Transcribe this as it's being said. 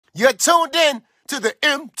You're tuned in to the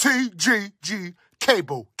MTGG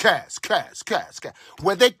Cable Cast,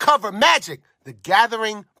 where they cover Magic, the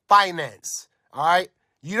Gathering Finance. All right?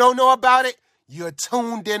 You don't know about it? You're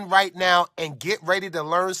tuned in right now and get ready to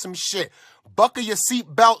learn some shit. Buckle your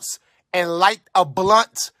seatbelts and light a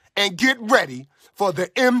blunt and get ready for the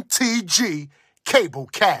MTG Cable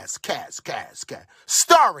Cast,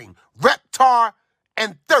 starring Reptar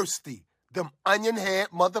and Thirsty, them onion head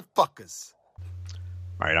motherfuckers.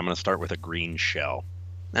 All right, I'm going to start with a green shell.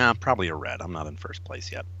 Nah, probably a red. I'm not in first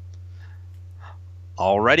place yet.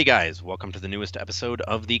 Alrighty, guys. Welcome to the newest episode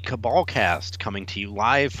of the Cabal Cast, coming to you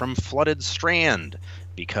live from Flooded Strand.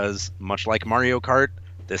 Because, much like Mario Kart,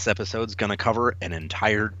 this episode's going to cover an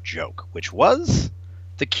entire joke, which was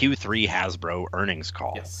the Q3 Hasbro earnings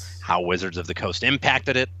call. Yes. How Wizards of the Coast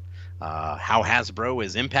impacted it, how Hasbro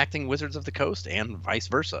is impacting Wizards of the Coast, and vice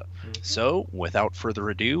versa. Mm-hmm. So, without further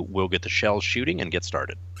ado, we'll get the shells shooting and get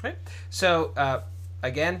started. Right. So,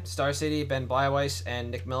 again, Star City, Ben Bleiweiss, and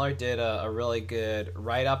Nick Miller did a really good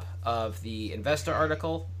write-up of the investor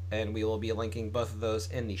article, and we will be linking both of those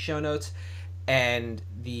in the show notes. And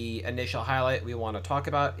the initial highlight we want to talk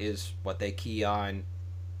about is what they key on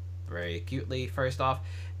very acutely, first off,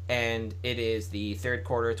 and it is the third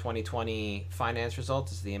quarter 2020 finance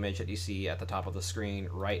results. It's the image that you see at the top of the screen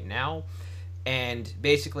right now. And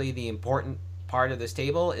basically the important part of this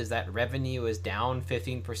table is that revenue is down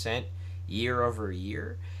 15% year over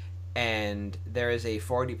year, and there is a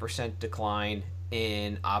 40% decline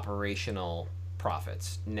in operational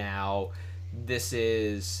profits. Now, this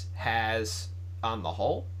has on the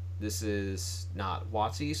whole, this is not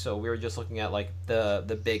WotC, so we're just looking at like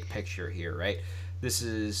the big picture here, right? This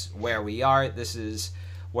is where we are. This is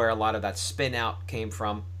where a lot of that spin out came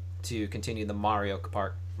from to continue the Mario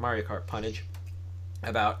Kart punnage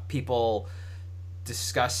about people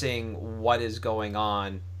discussing what is going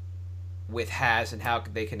on with Has and how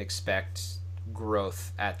they can expect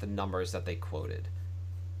growth at the numbers that they quoted.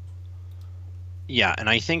 Yeah, and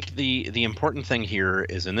I think the important thing here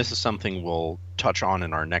is, and this is something we'll touch on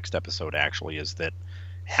in our next episode actually, is that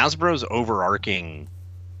Hasbro's overarching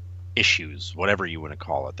issues, whatever you want to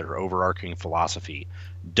call it, their overarching philosophy,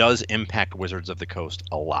 does impact Wizards of the Coast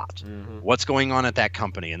a lot. Mm-hmm. What's going on at that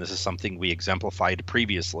company, and this is something we exemplified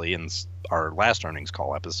previously in our last earnings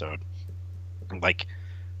call episode, like,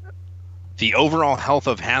 the overall health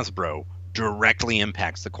of Hasbro directly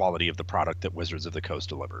impacts the quality of the product that Wizards of the Coast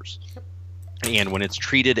delivers. Yep. And when it's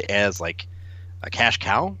treated as like a cash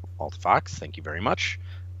cow, Alt Fox, thank you very much,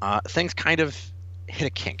 things kind of hit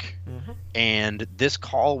a kink. Mm-hmm. And this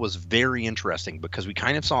call was very interesting because we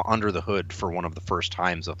kind of saw under the hood for one of the first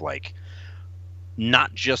times of like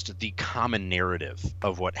not just the common narrative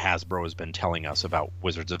of what Hasbro has been telling us about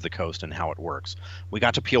Wizards of the Coast and how it works. We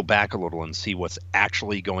got to peel back a little and see what's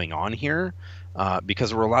actually going on here,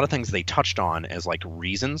 because there were a lot of things they touched on as like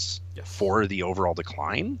reasons for the overall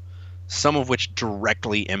decline, some of which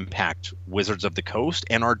directly impact Wizards of the Coast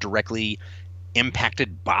and are directly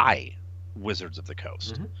impacted by Wizards of the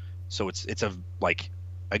Coast. Mm-hmm. So it's a, like,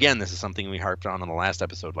 again, this is something we harped on in the last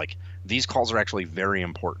episode. Like, these calls are actually very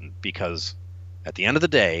important because at the end of the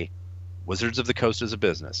day, Wizards of the Coast is a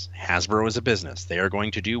business. Hasbro is a business. They are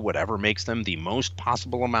going to do whatever makes them the most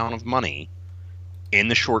possible amount of money in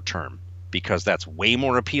the short term because that's way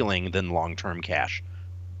more appealing than long-term cash.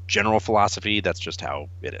 General philosophy, that's just how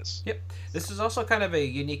it is. Yep. This is also kind of a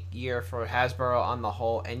unique year for Hasbro on the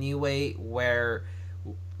whole anyway, where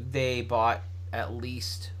they bought at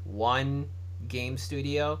least one game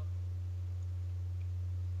studio.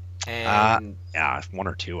 And yeah, one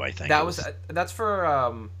or two, I think. That's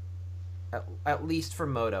for at least for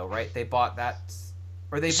Moto, right? They bought that,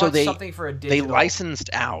 or they bought something for a digital. They licensed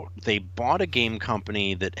out. They bought a game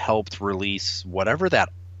company that helped release whatever that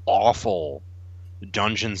awful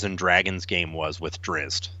Dungeons and Dragons game was with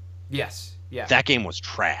Drizzt. Yes. Yeah. That game was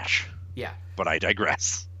trash. Yeah. But I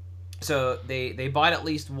digress. So they bought at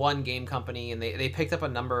least one game company, and they picked up a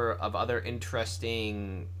number of other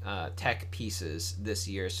interesting tech pieces this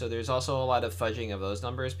year. So there's also a lot of fudging of those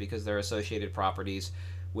numbers because they're associated properties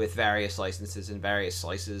with various licenses and various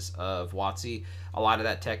slices of WotC. A lot of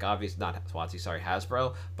that tech, obviously, not WotC, sorry,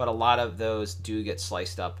 Hasbro, but a lot of those do get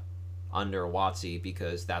sliced up under WotC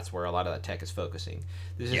because that's where a lot of that tech is focusing.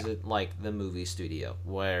 This isn't like the movie studio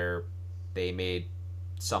where they made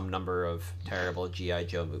some number of terrible G.I.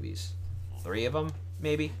 Joe movies. 3 of them,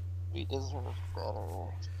 maybe? We deserve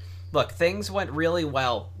better. Look, things went really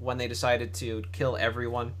well when they decided to kill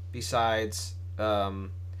everyone besides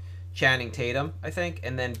Channing Tatum, I think,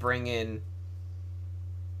 and then bring in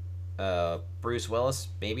Bruce Willis,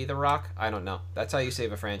 maybe The Rock. I don't know. That's how you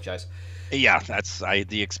save a franchise. Yeah, that's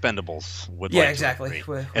the Expendables would. Yeah, like to exactly.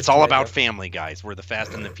 agree. It's all about family, guys. We're the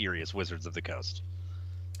Fast and the Furious Wizards of the Coast.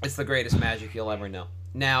 It's the greatest magic you'll ever know.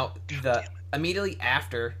 Now, immediately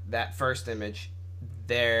after that first image,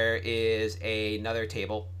 there is another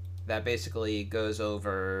table that basically goes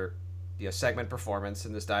over segment performance,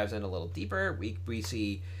 and this dives in a little deeper. We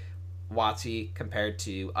see WOTC compared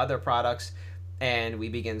to other products, and we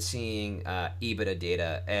begin seeing EBITDA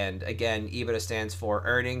data. And again, EBITDA stands for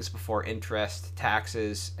earnings before interest,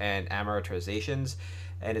 taxes, and amortizations,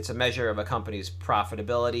 and it's a measure of a company's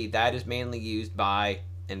profitability that is mainly used by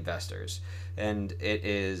investors, and it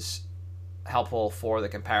is helpful for the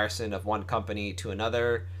comparison of one company to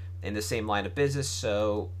another in the same line of business,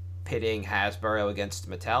 so pitting Hasbro against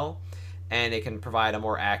Mattel, and it can provide a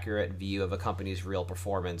more accurate view of a company's real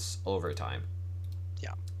performance over time.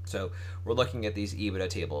 Yeah. So we're looking at these EBITDA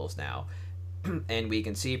tables now, and we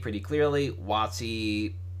can see pretty clearly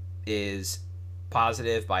WOTC is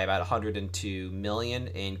positive by about 102 million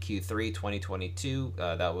in Q3 2022.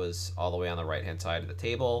 That was all the way on the right hand side of the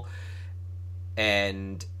table,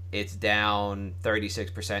 and it's down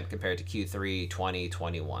 36% compared to Q3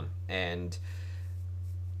 2021. And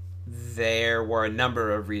there were a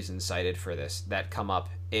number of reasons cited for this that come up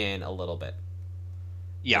in a little bit.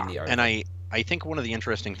 Yeah, and I think one of the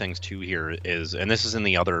interesting things too here is, and this is in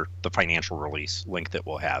the financial release link that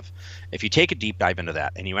we'll have, if you take a deep dive into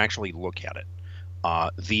that and you actually look at it,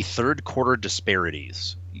 the third quarter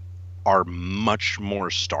disparities are much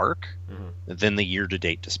more stark than the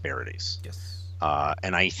year-to-date disparities. Yes.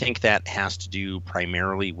 And I think that has to do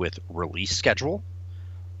primarily with release schedule.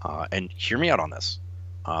 And hear me out on this.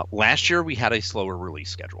 Last year, we had a slower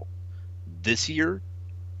release schedule. This year,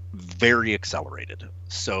 very accelerated.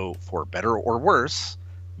 So for better or worse,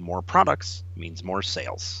 more products means more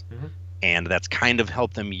sales. And that's kind of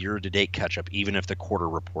helped them year-to-date catch up, even if the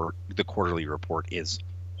quarterly report is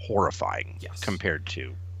horrifying compared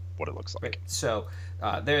to what it looks like. Right. So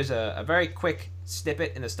there's a very quick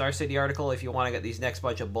snippet in the Star City article if you want to get these next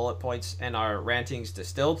bunch of bullet points and our rantings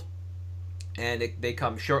distilled. And they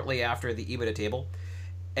come shortly after the EBITDA table.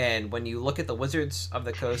 And when you look at the Wizards of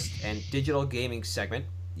the Coast and digital gaming segment,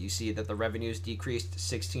 you see that the revenues decreased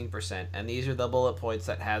 16%. And these are the bullet points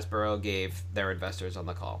that Hasbro gave their investors on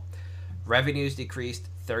the call. Revenues decreased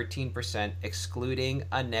 13%, excluding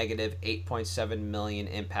a negative 8.7 million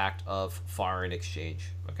impact of foreign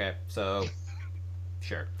exchange. Okay, so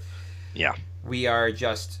sure. Yeah. We are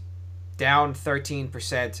just down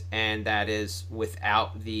 13%, and that is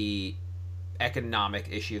without the economic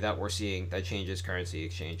issue that we're seeing that changes currency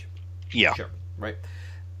exchange. Yeah. Sure. Right.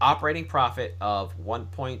 Operating profit of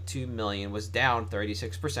 1.2 million was down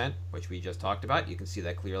 36%, which we just talked about. You can see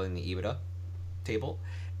that clearly in the EBITDA table,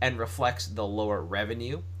 and reflects the lower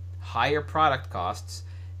revenue, higher product costs,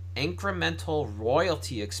 incremental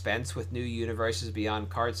royalty expense with new Universes Beyond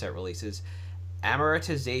card set releases,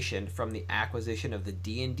 amortization from the acquisition of the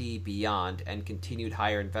D&D Beyond, and continued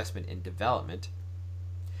higher investment in development.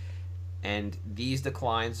 And these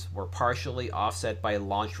declines were partially offset by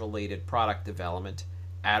launch-related product development,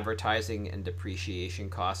 advertising, and depreciation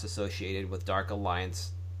costs associated with Dark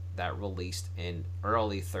Alliance that released in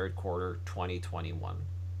early third quarter 2021.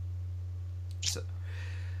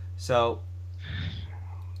 So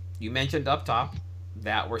you mentioned up top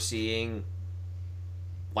that we're seeing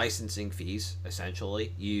licensing fees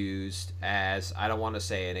essentially used as, I don't want to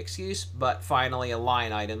say an excuse, but finally a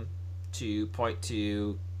line item to point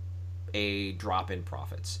to a drop in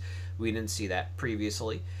profits. We didn't see that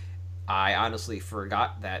previously. I honestly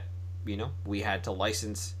forgot that, we had to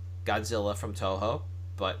license Godzilla from Toho,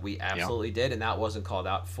 but we absolutely did, and that wasn't called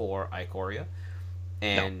out for Ikoria.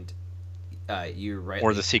 And you rightly,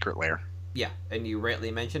 or the Secret Lair. Yeah, and you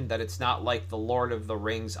rightly mentioned that it's not like the Lord of the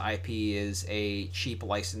Rings IP is a cheap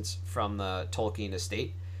license from the Tolkien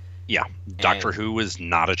estate. Yeah, Doctor Who is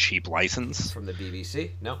not a cheap license. From the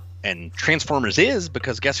BBC, no. And Transformers is,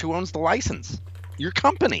 because guess who owns the license? Your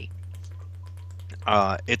company.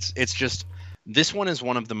 It's just, this one is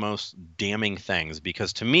one of the most damning things,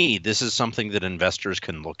 because to me, this is something that investors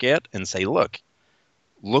can look at and say, look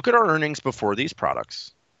at our earnings before these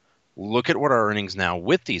products. Look at what our earnings now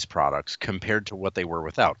with these products compared to what they were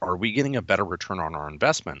without. Are we getting a better return on our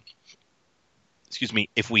investment? Excuse me,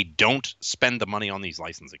 if we don't spend the money on these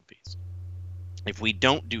licensing fees, if we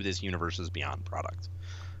don't do this Universes Beyond product.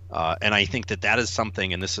 And I think that is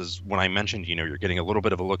something, and this is when I mentioned, you're getting a little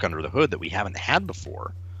bit of a look under the hood that we haven't had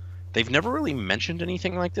before. They've never really mentioned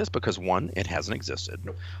anything like this because, one, it hasn't existed.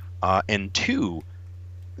 And two,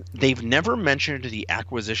 they've never mentioned the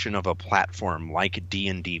acquisition of a platform like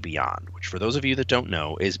D&D Beyond, which, for those of you that don't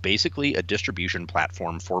know, is basically a distribution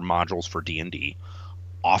platform for modules for D&D,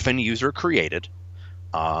 often user created.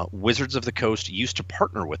 Wizards of the Coast used to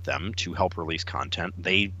partner with them to help release content.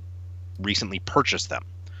 They recently purchased them.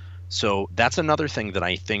 So that's another thing that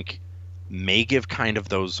I think may give kind of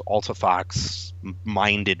those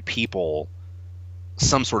Altifox-minded people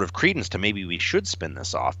some sort of credence to maybe we should spin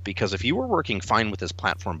this off, because if you were working fine with this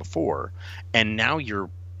platform before and now you're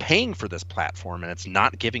paying for this platform and it's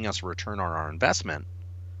not giving us a return on our investment,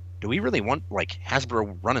 do we really want like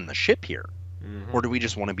Hasbro running the ship here? Mm-hmm. Or do we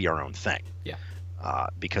just want to be our own thing? Yeah.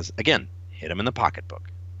 Because again, hit them in the pocketbook.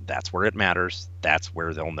 That's where it matters. That's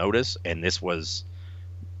where they'll notice. And this was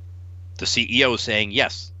the CEO saying,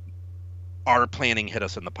 yes, our planning hit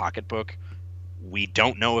us in the pocketbook. We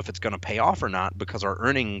don't know if it's going to pay off or not because our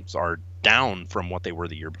earnings are down from what they were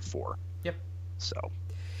the year before. Yep. So.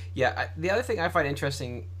 Yeah. The other thing I find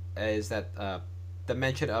interesting is that the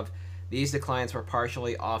mention of these declines were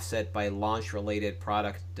partially offset by launch-related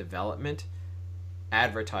product development,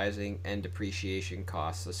 advertising, and depreciation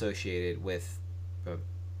costs associated with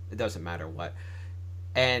it doesn't matter what.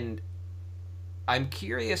 And I'm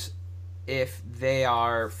curious if they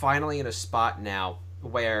are finally in a spot now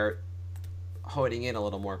where, honing in a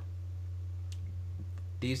little more,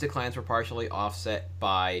 these declines were partially offset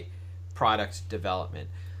by product development.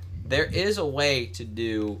 There is a way to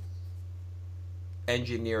do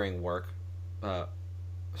engineering work,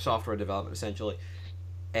 software development essentially,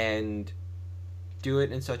 and do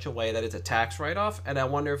it in such a way that it's a tax write-off, and I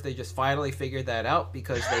wonder if they just finally figured that out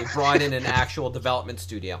because they brought in an actual development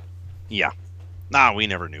studio. Yeah. Nah, we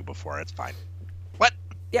never knew before. It's fine. What?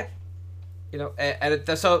 Yeah. You know,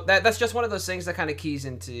 so that's just one of those things that kind of keys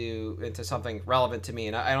into something relevant to me,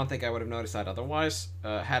 and I don't think I would have noticed that otherwise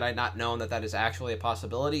had I not known that that is actually a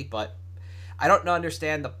possibility. But I don't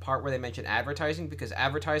understand the part where they mention advertising, because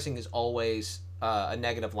advertising is always a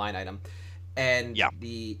negative line item, and yeah.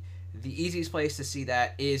 The easiest place to see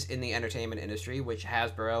that is in the entertainment industry, which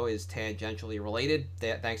Hasbro is tangentially related,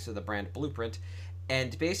 thanks to the brand Blueprint.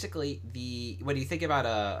 And basically, when you think about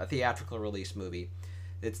a theatrical release movie,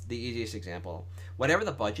 it's the easiest example. Whatever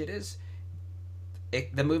the budget is,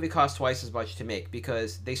 the movie costs twice as much to make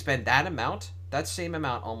because they spend that same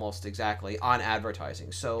amount almost exactly, on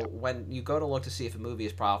advertising. So when you go to look to see if a movie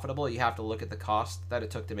is profitable, you have to look at the cost that it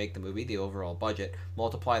took to make the movie, the overall budget,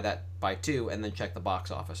 multiply that by 2, and then check the box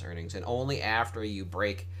office earnings. And only after you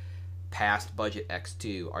break past budget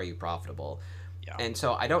X2 are you profitable. Yeah. And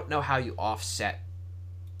so I don't know how you offset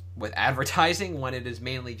with advertising when it is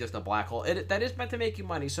mainly just a black hole. That is meant to make you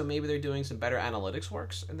money, so maybe they're doing some better analytics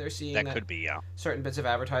works, and they're seeing that could be, yeah. certain bits of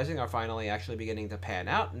advertising are finally actually beginning to pan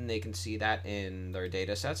out, and they can see that in their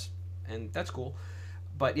data sets, and that's cool.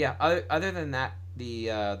 But yeah, other than that,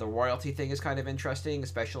 the royalty thing is kind of interesting,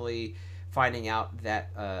 especially finding out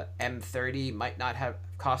that M30 might not have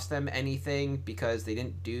cost them anything because they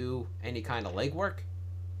didn't do any kind of legwork.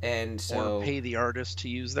 And so, or pay the artist to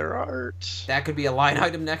use their art. That could be a line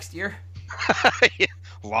item next year. Yeah.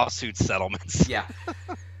 Lawsuit settlements. Yeah.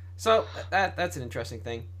 So that's an interesting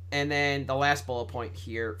thing. And then the last bullet point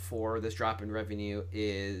here for this drop in revenue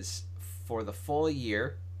is for the full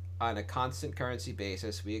year, on a constant currency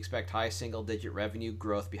basis, we expect high single-digit revenue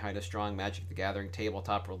growth behind a strong Magic the Gathering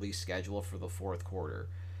tabletop release schedule for the fourth quarter.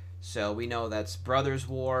 So we know that's Brothers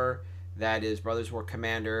War. That is Brothers War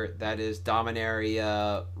Commander. That is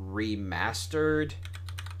Dominaria Remastered.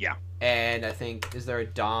 Yeah. And I think, is there a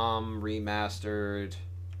Dom Remastered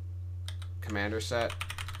Commander set?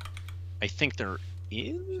 I think there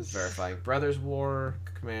is. Just verifying. Brothers War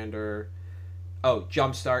Commander. Oh,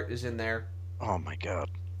 Jumpstart is in there. Oh my god.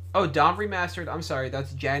 Oh, Dom Remastered. I'm sorry,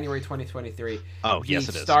 that's January 2023. Oh, yes,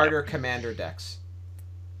 it is. Starter Yep. Commander decks.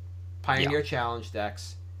 Pioneer Challenge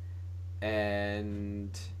decks.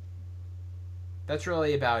 And that's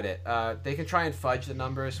really about it. They can try and fudge the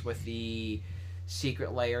numbers with the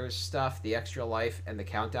Secret Layers stuff, the Extra Life, and the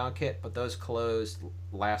Countdown Kit, but those closed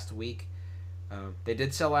last week. They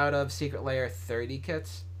did sell out of Secret Layer 30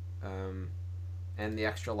 kits, and the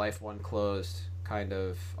Extra Life one closed kind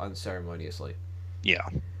of unceremoniously. Yeah.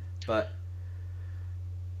 But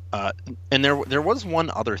and there was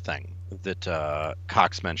one other thing that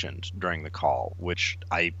Cox mentioned during the call, which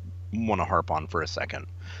I want to harp on for a second,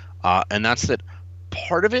 and that's that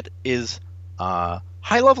part of it is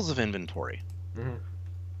high levels of inventory. Mm-hmm.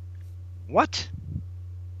 What?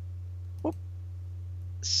 Well,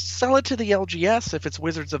 sell it to the LGS if it's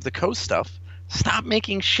Wizards of the Coast stuff. Stop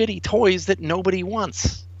making shitty toys that nobody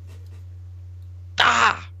wants.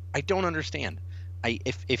 I don't understand.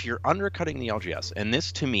 if you're undercutting the LGS, and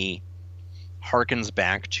this to me harkens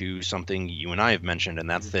back to something you and I have mentioned, and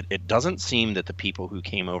that's that it doesn't seem that the people who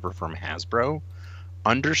came over from Hasbro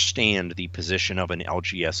understand the position of an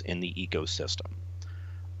LGS in the ecosystem.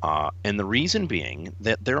 And the reason being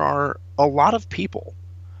that there are a lot of people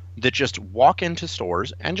that just walk into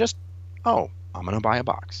stores and just, oh, I'm going to buy a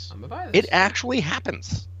box. I'm going to buy this. It actually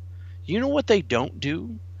happens. You know what they don't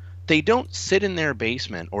do? They don't sit in their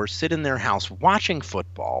basement or sit in their house watching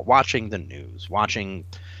football, watching the news, watching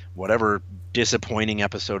whatever disappointing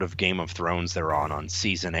episode of Game of Thrones they're on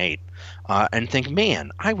season 8, and think,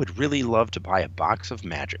 man, I would really love to buy a box of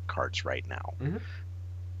Magic cards right now. Mm-hmm.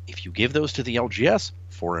 If you give those to the LGS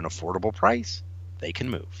for an affordable price, they can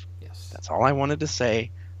move. Yes. That's all I wanted to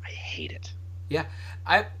say. I hate it. Yeah.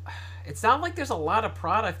 It's not like there's a lot of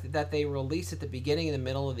product that they release at the beginning and the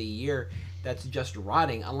middle of the year that's just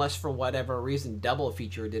rotting, unless for whatever reason Double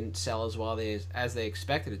Feature didn't sell as well as they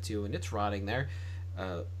expected it to, and it's rotting there.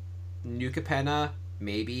 New Capenna,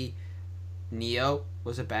 maybe. Neo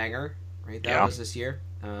was a banger, right? That was this year.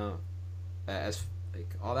 As like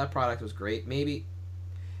all that product was great. Maybe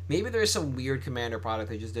there's some weird Commander product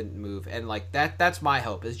that just didn't move, and like that's my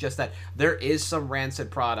hope, is just that there is some rancid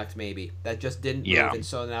product maybe that just didn't move, and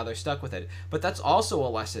so now they're stuck with it. But that's also a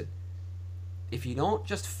lesson. If you don't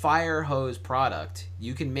just fire hose product,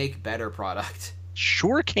 you can make better product.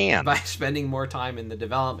 Sure can. By spending more time in the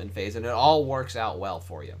development phase, and it all works out well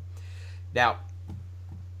for you. Now,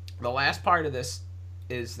 the last part of this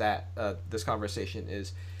is that this conversation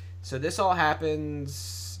is, so this all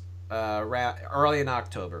happens early in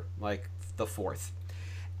October, like the 4th,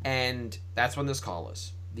 and that's when this call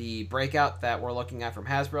is. The breakout that we're looking at from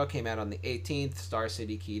Hasbro came out on the 18th. Star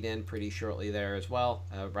City keyed in pretty shortly there as well,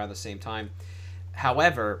 around the same time.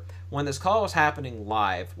 However, when this call was happening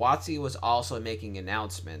live, WotC was also making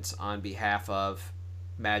announcements on behalf of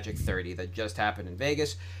Magic 30 that just happened in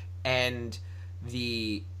Vegas, and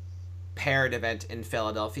the paired event in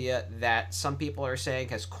Philadelphia that some people are saying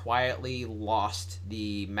has quietly lost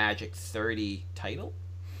the Magic 30 title,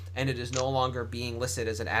 and it is no longer being listed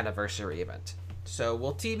as an anniversary event. So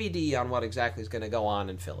we'll TBD on what exactly is going to go on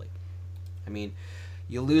in Philly. I mean,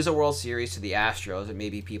 you lose a World Series to the Astros, and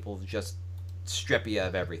maybe people just strip you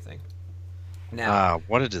of everything. Now,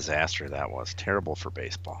 what a disaster that was. Terrible for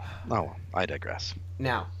baseball. Oh, I digress.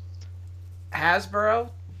 Now,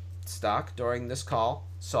 Hasbro stock during this call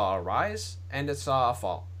saw a rise and it saw a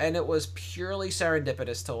fall, and it was purely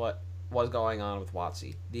serendipitous to what was going on with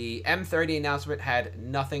WotC. The M30 announcement had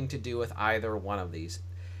nothing to do with either one of these.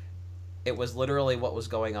 It was literally what was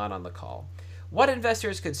going on the call. What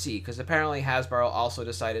investors could see, because apparently Hasbro also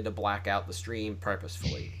decided to black out the stream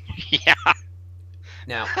purposefully. Yeah.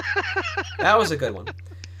 Now, that was a good one.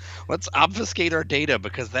 Let's obfuscate our data,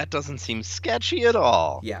 because that doesn't seem sketchy at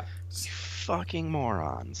all. Yeah. You fucking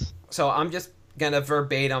morons. So I'm just going to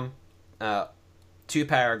verbatim 2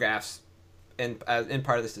 paragraphs in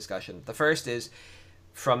part of this discussion. The first is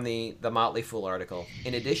from the Motley Fool article.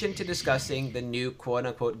 In addition to discussing the new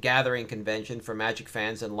quote-unquote gathering convention for Magic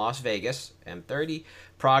fans in Las Vegas, M30,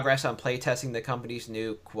 progress on playtesting the company's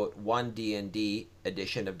new quote 1 D&D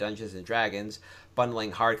edition of Dungeons & Dragons,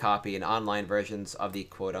 bundling hard copy and online versions of the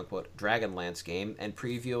quote-unquote Dragonlance game, and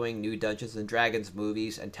previewing new Dungeons & Dragons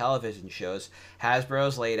movies and television shows,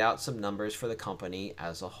 Hasbro's laid out some numbers for the company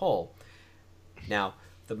as a whole. Now,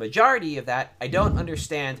 the majority of that I don't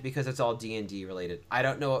understand, because it's all D&D related. I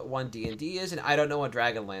don't know what 1 D&D is, and I don't know what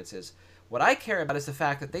Dragonlance is. What I care about is the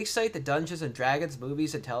fact that they cite the Dungeons & Dragons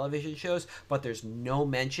movies and television shows, but there's no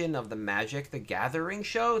mention of the Magic the Gathering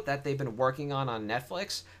show that they've been working on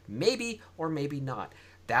Netflix. Maybe or maybe not.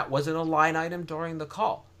 That wasn't a line item during the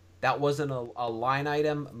call. That wasn't a line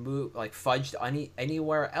item like fudged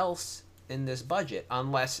anywhere else in this budget,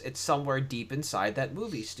 unless it's somewhere deep inside that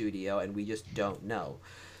movie studio and we just don't know.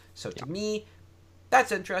 So to me,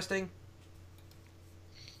 that's interesting.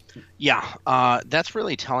 Yeah, that's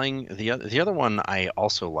really telling. The other one I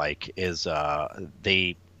also like is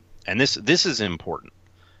they, and this is important.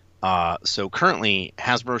 So currently,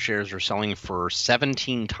 Hasbro shares are selling for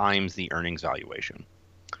 17 times the earnings valuation.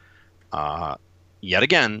 Yet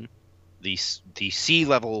again, the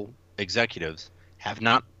C-level executives have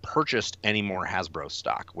not purchased any more Hasbro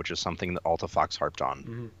stock, which is something that AltaFox harped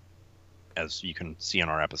on, as you can see in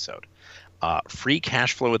our episode. Free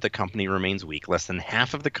cash flow at the company remains weak. Less than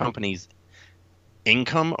half of the company's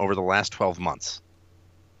income over the last 12 months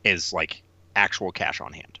is like actual cash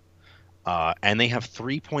on hand. And they have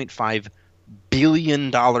 $3.5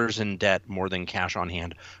 billion in debt, more than cash on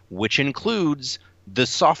hand, which includes the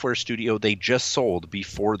software studio they just sold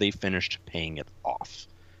before they finished paying it off.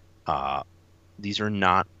 These are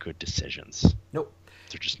not good decisions. Nope.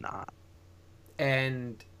 They're just not.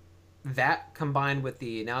 And that combined with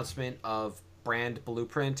the announcement of Brand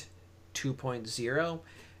Blueprint 2.0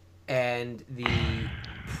 and the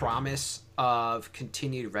promise of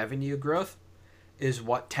continued revenue growth is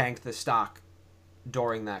what tanked the stock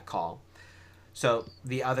during that call. So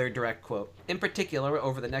the other direct quote, in particular,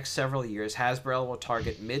 over the next several years, Hasbro will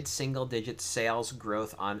target mid-single-digit sales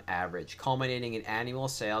growth on average, culminating in annual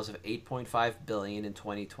sales of $8.5 billion in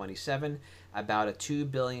 2027, about a $2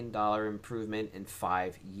 billion improvement in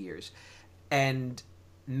 5 years. And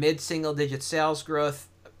mid-single-digit sales growth,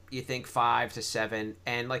 you think 5 to 7,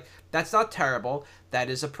 and like that's not terrible. That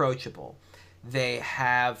is approachable. They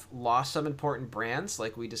have lost some important brands,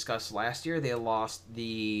 like we discussed last year. They lost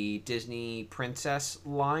the Disney Princess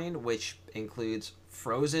line, which includes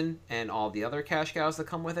Frozen and all the other cash cows that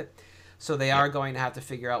come with it. So they are going to have to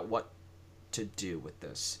figure out what to do with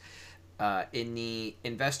this. In the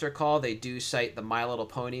investor call, they do cite the My Little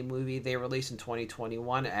Pony movie they released in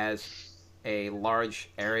 2021 as a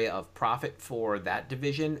large area of profit for that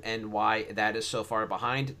division, and why that is so far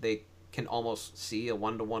behind. They can almost see a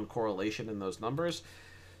 1-to-1 correlation in those numbers.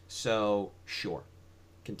 So, sure.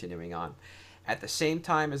 Continuing on. At the same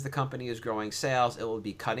time as the company is growing sales, it will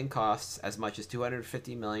be cutting costs as much as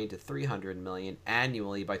 $250 million to $300 million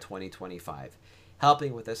annually by 2025.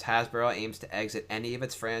 Helping with this, Hasbro aims to exit any of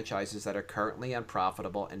its franchises that are currently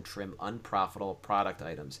unprofitable and trim unprofitable product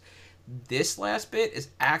items. This last bit is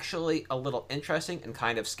actually a little interesting and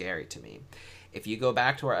kind of scary to me. If you go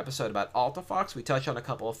back to our episode about Altifox, we touch on a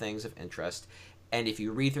couple of things of interest. And if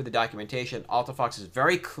you read through the documentation, Altifox is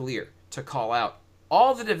very clear to call out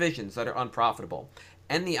all the divisions that are unprofitable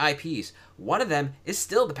and the IPs. One of them is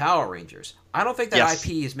still the Power Rangers. I don't think that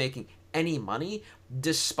IP is making any money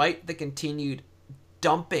despite the continued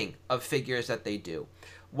dumping of figures that they do.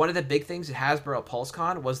 One of the big things at Hasbro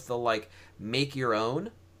PulseCon was the make your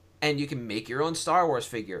own, and you can make your own Star Wars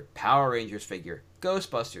figure, Power Rangers figure,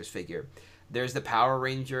 Ghostbusters figure. There's the Power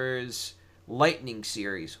Rangers Lightning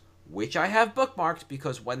series, which I have bookmarked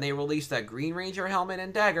because when they release that Green Ranger helmet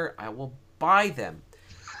and dagger, I will buy them.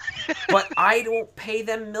 But I don't pay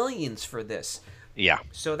them millions for this. Yeah.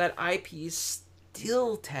 So that IP is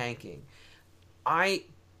still tanking. I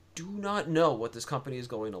do not know what this company is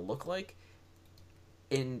going to look like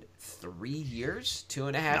in 3 years,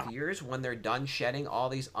 2.5 years, when they're done shedding all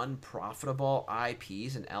these unprofitable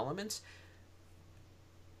IPs and elements.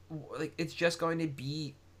 It's just going to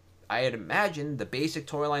be, I'd imagine, the basic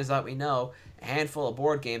toy lines that we know, a handful of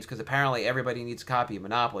board games, because apparently everybody needs a copy of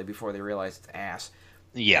Monopoly before they realize it's ass.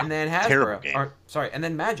 Yeah, and then Hasbro, and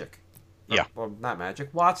then Magic. Well, not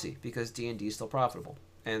Magic, WotC, because D&D is still profitable,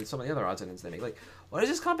 and some of the other odds and ends they make. What is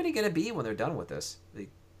this company going to be when they're done with this?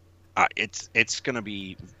 It's going to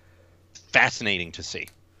be fascinating to see,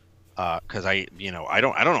 because I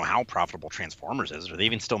don't know how profitable Transformers is. Are they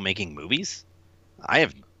even still making movies? I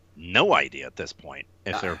have no idea at this point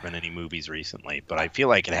if there have been any movies recently, but I feel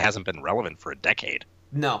like it hasn't been relevant for a decade.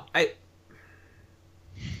 No,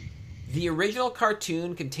 the original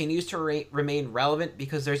cartoon continues to remain relevant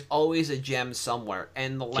because there's always a gem somewhere.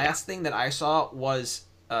 And the last thing that I saw was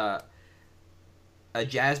a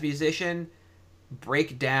jazz musician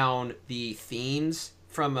break down the themes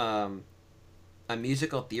from a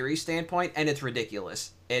musical theory standpoint, and it's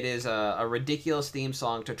ridiculous. It is a ridiculous theme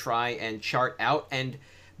song to try and chart out, and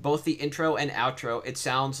both the intro and outro, it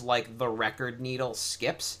sounds like the record needle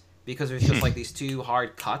skips, because there's just these two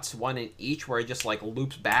hard cuts, one in each, where it just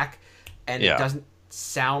loops back, and it doesn't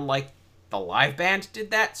sound like the live band did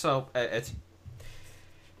that. So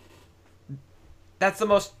that's the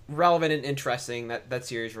most relevant and interesting that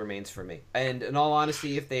series remains for me. And in all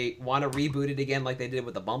honesty, if they want to reboot it again like they did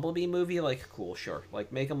with the Bumblebee movie, cool, sure.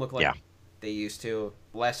 Make them look like they used to.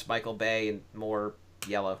 Less Michael Bay and more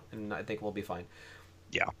yellow, and I think we'll be fine.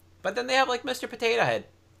 Yeah. But then they have Mr. Potato Head.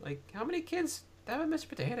 How many kids have a Mr.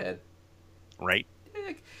 Potato Head? Right.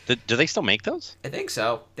 Do they still make those? I think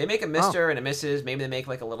so. They make a Mr. and a Mrs. Maybe they make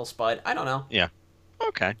a little Spud. I don't know. Yeah.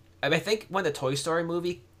 Okay. I think when the Toy Story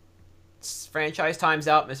movie franchise times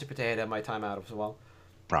out, Mr. Potato Head might time out as well.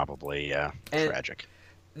 Probably, yeah. And tragic.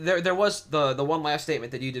 There was the one last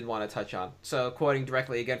statement that you did want to touch on. So, quoting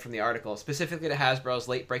directly again from the article, specifically to Hasbro's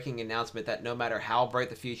late-breaking announcement that no matter how bright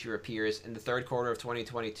the future appears, in the third quarter of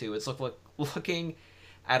 2022, it's looking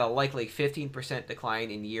at a likely 15% decline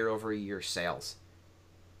in year-over-year sales.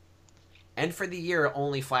 And for the year,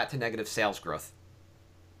 only flat to negative sales growth.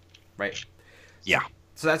 Right? Yeah.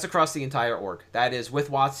 So that's across the entire org. That is, with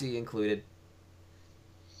WotC included,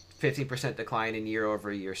 15% decline in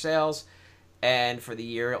year-over-year sales. And for the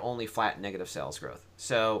year, only flat negative sales growth.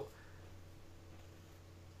 So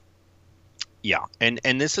Yeah, and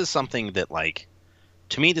this is something that, like,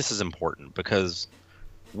 to me, this is important because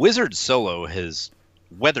Wizard Solo has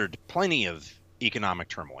weathered plenty of economic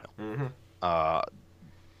turmoil. Mm-hmm.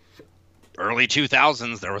 Early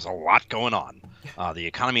 2000s, there was a lot going on. The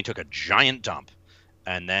economy took a giant dump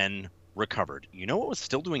and then recovered. You know what was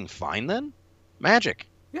still doing fine then? Magic.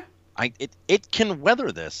 Yeah. It can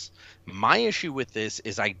weather this. My issue with this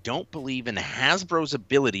is I don't believe in Hasbro's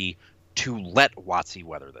ability to let WotC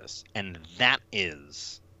weather this. And that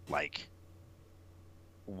is, like,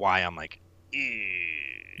 why I'm like,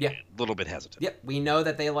 yeah, a little bit hesitant. Yep, we know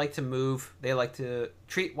that they like to move. They like to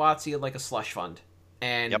treat WotC like a slush fund,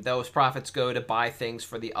 and those profits go to buy things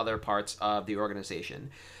for the other parts of the organization.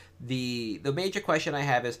 The major question I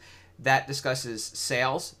have is that discusses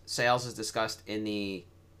sales. Sales is discussed in the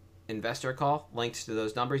investor call. Links to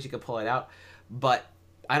those numbers, you can pull it out. But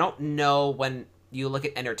I don't know when you look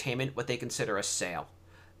at entertainment what they consider a sale.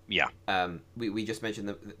 Yeah. We just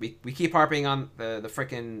mentioned we keep harping on the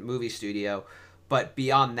frickin' movie studio, but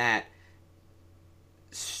beyond that,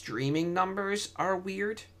 streaming numbers are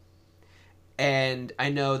weird. And I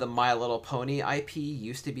know the My Little Pony IP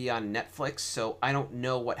used to be on Netflix, so I don't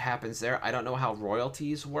know what happens there. I don't know how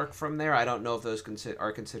royalties work from there. I don't know if those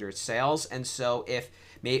are considered sales. And so if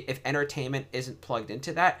entertainment isn't plugged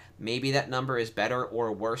into that, maybe that number is better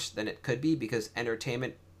or worse than it could be because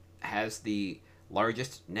entertainment has the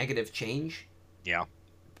largest negative change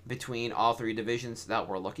between all three divisions that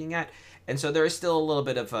we're looking at. And so there is still a little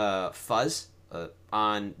bit of a fuzz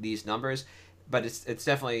on these numbers, but it's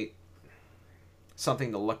definitely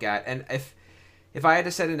something to look at. And if I had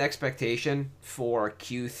to set an expectation for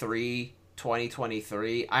Q3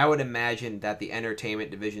 2023, I would imagine that the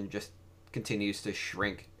entertainment division just continues to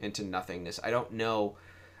shrink into nothingness. I don't know,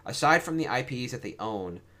 aside from the IPs that they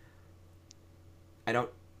own,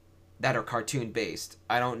 that are cartoon based,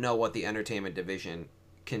 I don't know what the entertainment division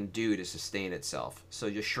can do to sustain itself. So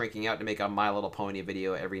just shrinking out to make a My Little Pony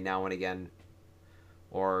video every now and again,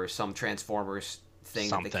 or some Transformers thing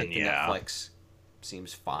that they kick to Netflix,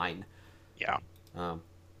 seems fine. Yeah.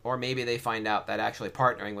 Or maybe they find out that actually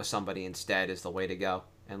partnering with somebody instead is the way to go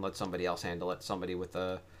and let somebody else handle it. Somebody with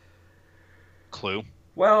a clue.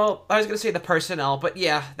 Well, I was going to say the personnel, but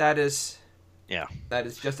yeah, that is. Yeah. That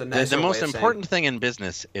is just a nice The most important thing in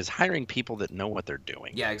business is hiring people that know what they're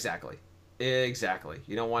doing. Yeah, exactly. Exactly.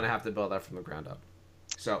 You don't want to have to build that from the ground up.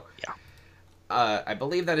 So, yeah. I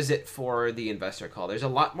believe that is it for the investor call. There's a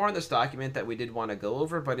lot more in this document that we did want to go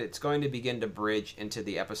over, but it's going to begin to bridge into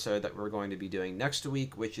the episode that we're going to be doing next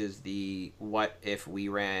week, which is the What If We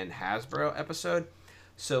Ran Hasbro episode.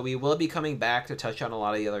 So we will be coming back to touch on a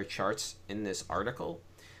lot of the other charts in this article,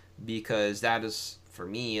 because that is, for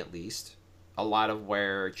me at least, a lot of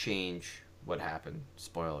where change would happen.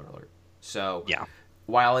 Spoiler alert. So yeah.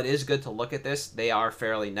 While it is good to look at this, they are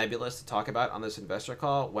fairly nebulous to talk about on this investor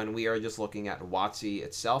call when we are just looking at WotC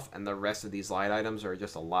itself, and the rest of these line items are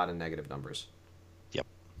just a lot of negative numbers. Yep.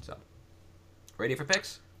 So, ready for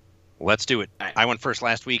picks? Let's do it. Right. I went first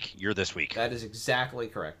last week. You're this week. That is exactly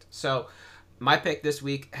correct. So, my pick this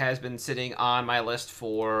week has been sitting on my list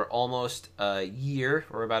for almost a year,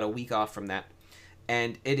 or about a week off from that.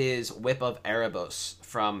 And it is Whip of Erebos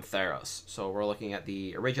from Theros. So we're looking at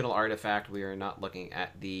the original artifact. We are not looking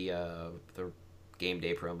at the game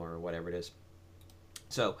day promo or whatever it is.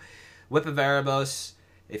 So Whip of Erebos,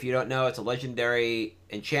 if you don't know, it's a legendary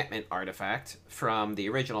enchantment artifact from the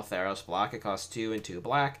original Theros block. It costs 2 and 2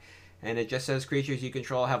 black. And it just says creatures you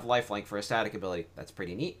control have lifelink for a static ability. That's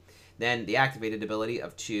pretty neat. Then the activated ability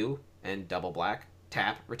of 2 and double black.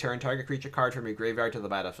 Tap, return target creature card from your graveyard to the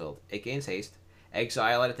battlefield. It gains haste.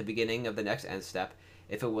 Exile it at the beginning of the next end step.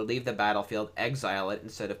 If it would leave the battlefield, exile it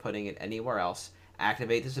instead of putting it anywhere else.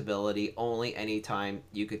 Activate this ability only anytime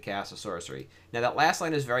you could cast a sorcery. Now that last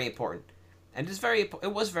line is very important. And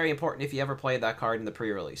it was very important if you ever played that card in the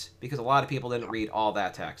pre-release, because a lot of people didn't read all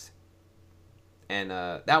that text. And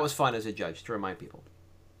that was fun as a judge to remind people.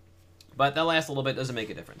 But that last little bit doesn't make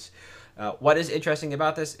a difference. What is interesting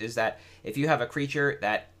about this is that if you have a creature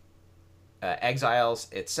that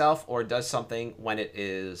exiles itself or does something when it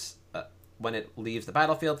leaves the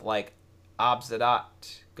battlefield, like Obzedat,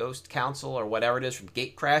 Ghost Council, or whatever it is from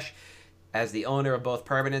Gatecrash, as the owner of both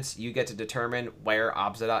permanents, you get to determine where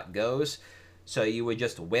Obzedat goes. So you would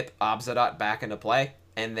just whip Obzedat back into play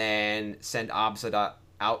and then send Obzedat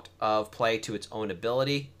out of play to its own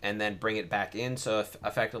ability and then bring it back in. So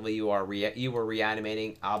effectively you were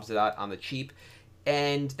reanimating Obzedat on the cheap.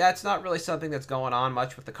 And that's not really something that's going on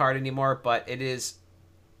much with the card anymore, but it is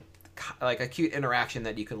like a cute interaction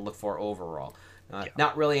that you can look for overall.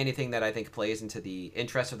 Not really anything that I think plays into the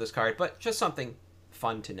interest of this card, but just something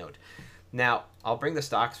fun to note. Now, I'll bring the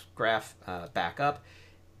stocks graph back up,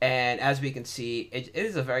 and as we can see, it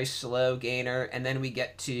is a very slow gainer, and then we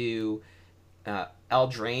get to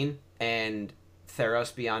Eldraine and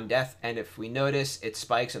Theros Beyond Death, and if we notice, it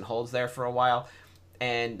spikes and holds there for a while,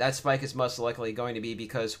 and that spike is most likely going to be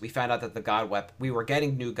because we found out that the God Weapon, we were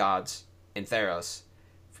getting new gods in Theros,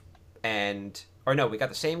 or no, we got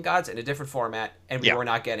the same gods in a different format, and we were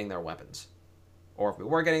not getting their weapons. Or if we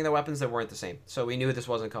were getting their weapons, they weren't the same. So we knew this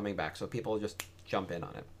wasn't coming back, so people just jump in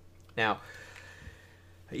on it. Now,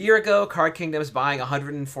 a year ago, Card Kingdom is buying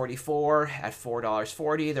 144 at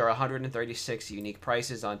 $4.40. There are 136 unique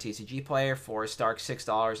prices on TCG Player for a stark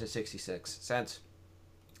 $6.66.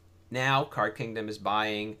 Now, Card Kingdom is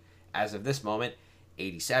buying, as of this moment,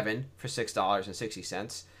 87 for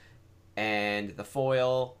 $6.60. And the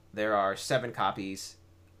foil, there are 7 copies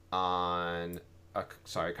on...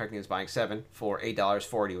 Card Kingdom is buying 7 for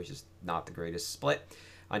 $8.40, which is not the greatest split.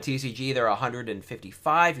 On TCG, there are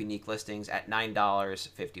 155 unique listings at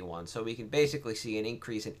 $9.51. So we can basically see an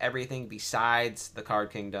increase in everything besides the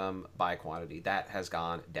Card Kingdom buy quantity. That has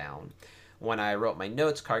gone down. When I wrote my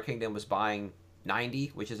notes, Card Kingdom was buying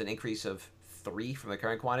 90, which is an increase of 3 from the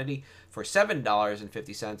current quantity, for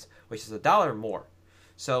 $7.50, which is $1 more.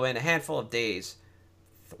 So in a handful of days,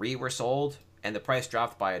 3 were sold, and the price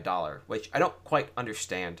dropped by $1, which I don't quite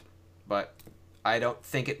understand, but I don't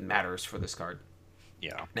think it matters for this card.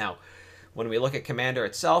 Yeah. Now, when we look at Commander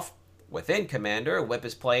itself, within Commander, Whip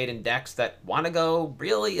is played in decks that want to go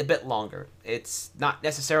really a bit longer. It's not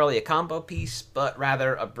necessarily a combo piece, but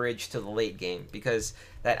rather a bridge to the late game, because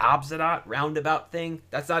that Obsidian roundabout thing,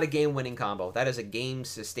 that's not a game-winning combo. That is a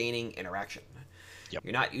game-sustaining interaction. Yep.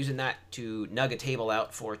 You're not using that to nug a table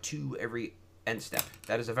out for 2 every end step.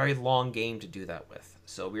 That is a very long game to do that with.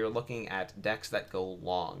 So we are looking at decks that go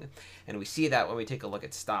long. And we see that when we take a look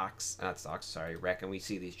at Rec, and we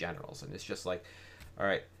see these generals. And it's just like, all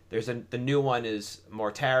right, the new one is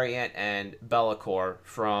Mortarion and Be'lakor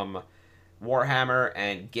from Warhammer,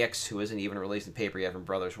 and Gix, who isn't even released in paper yet from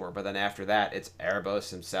Brothers War. But then after that, it's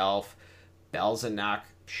Erebos himself, Belzenak,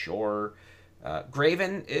 sure.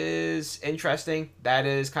 Graven is interesting. That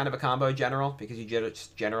is kind of a combo general, because you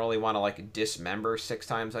just generally want to like dismember 6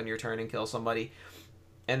 times on your turn and kill somebody.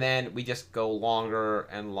 And then we just go longer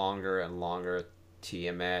and longer and longer.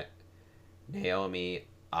 Tiamat, Naomi,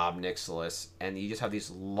 Ob-Nixilis, and you just have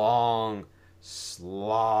these long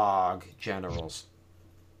slog generals.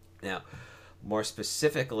 Now, more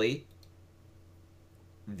specifically,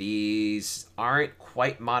 these aren't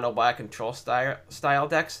quite mono black control style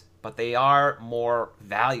decks, but they are more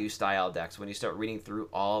value style decks. When you start reading through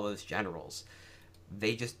all those generals,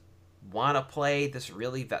 they just want to play this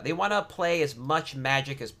really... They want to play as much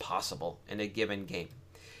Magic as possible in a given game.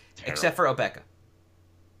 Terrible. Except for Obeka.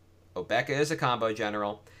 Obeka is a combo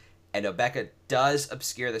general, and Obeka does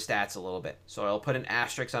obscure the stats a little bit. So I'll put an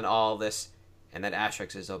asterisk on all of this, and that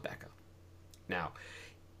asterisk is Obeka. Now,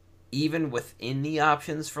 even within the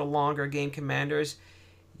options for longer game commanders,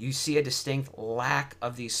 you see a distinct lack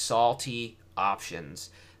of these salty options.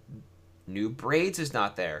 New Braids is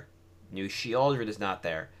not there. New Sheoldred is not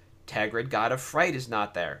there. Tergrid, God of Fright is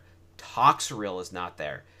not there. Toxrill is not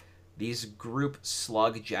there. These group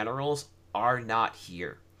slug generals are not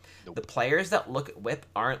here. Nope. The players that look at Whip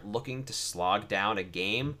aren't looking to slog down a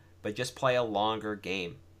game, but just play a longer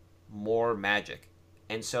game. More Magic.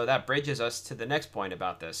 And so that bridges us to the next point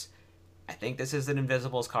about this. I think this is an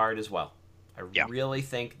Invisibles card as well. I really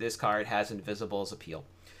think this card has Invisibles appeal.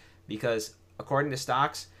 Because according to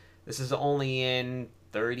stocks, this is only in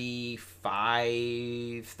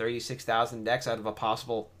 36,000 decks out of a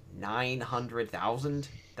possible 900,000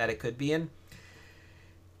 that it could be in.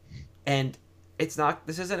 And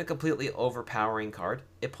this isn't a completely overpowering card.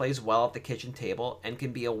 It plays well at the kitchen table and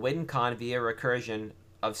can be a win-con via recursion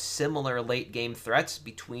of similar late-game threats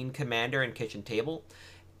between Commander and kitchen table.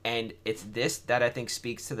 And it's this that I think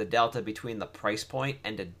speaks to the delta between the price point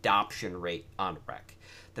and adoption rate on Rec.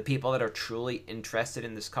 The people that are truly interested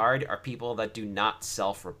in this card are people that do not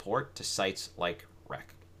self-report to sites like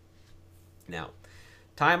Rec. Now,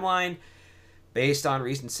 timeline, based on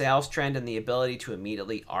recent sales trend and the ability to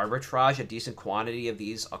immediately arbitrage a decent quantity of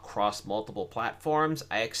these across multiple platforms,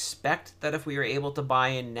 I expect that if we are able to buy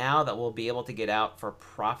in now, that we'll be able to get out for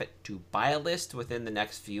profit to buy a list within the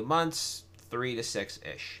next few months, 3 to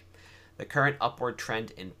 6-ish. The current upward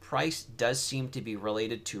trend in price does seem to be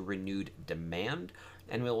related to renewed demand,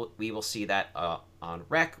 and we will see that on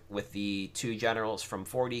Rec with the 2 generals from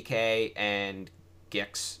 40k and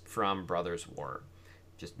Gix from Brothers War.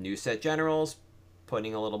 Just new set generals,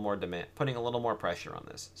 putting a little more pressure on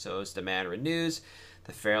this. So as demand renews,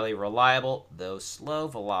 the fairly reliable, though slow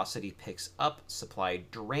velocity picks up, supply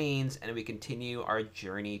drains, and we continue our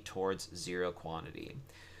journey towards zero quantity.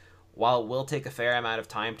 While it will take a fair amount of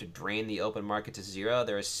time to drain the open market to zero,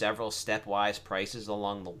 there are several stepwise prices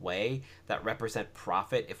along the way that represent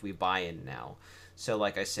profit if we buy in now. So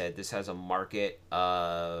like I said, this has a market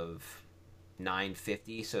of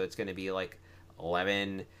 950, so it's going to be like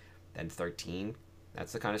 11, then 13.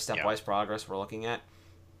 That's the kind of stepwise progress we're looking at.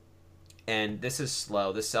 And this is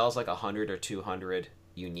slow. This sells like 100 or 200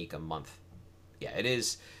 unique a month. Yeah, it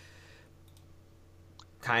is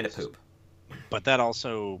kind of poop. But that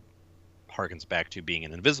also harkens back to being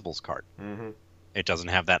an Invisibles card. Mm-hmm. It doesn't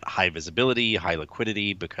have that high visibility, high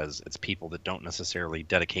liquidity, because it's people that don't necessarily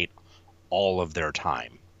dedicate all of their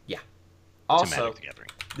time. Yeah. To Also, Magic the Gathering.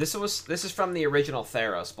 this is from the original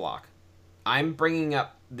Theros block. I'm bringing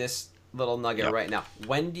up this little nugget right now.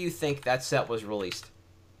 When do you think that set was released?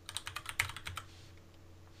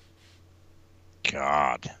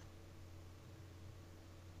 God.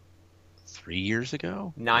 3 years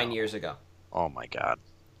ago? 9 years ago. Oh my God.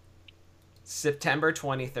 September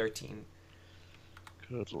 2013.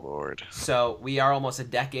 Good Lord. So we are almost a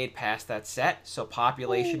decade past that set. So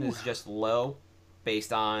population is just low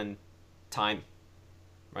based on time,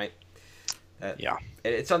 right? Yeah.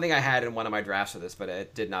 It's something I had in one of my drafts of this, but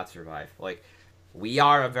it did not survive. Like, we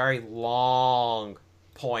are a very long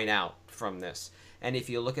point out from this. And if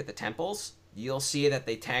you look at the temples, you'll see that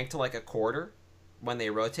they tank to like a quarter when they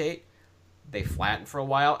rotate. They flatten for a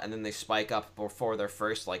while, and then they spike up before their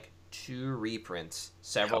first like 2 reprints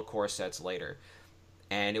several core sets later.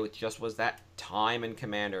 And it was that time and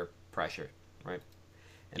commander pressure, right?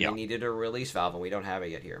 And they needed a release valve, and we don't have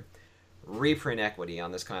it yet here. Reprint equity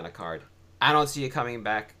on this kind of card. I don't see it coming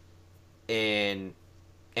back in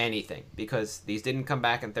anything, because these didn't come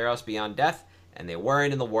back in Theros Beyond Death, and they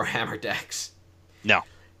weren't in the Warhammer decks. No.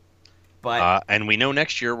 But and we know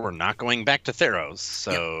next year we're not going back to Theros,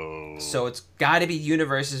 so... So it's got to be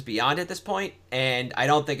Universes Beyond at this point, and I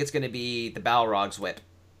don't think it's going to be the Balrog's Whip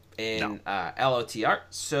in LOTR,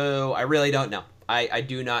 so I really don't know. I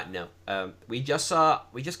do not know. We just caught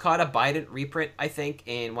a Bident reprint, I think,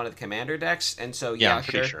 in one of the Commander decks, and so I'm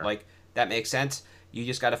sure, like, that makes sense. You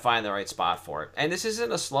just got to find the right spot for it. And this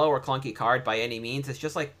isn't a slow or clunky card by any means. It's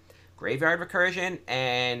just like Graveyard Recursion,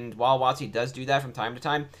 and while WotC does do that from time to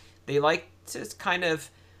time, they like to kind of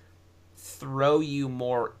throw you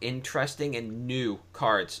more interesting and new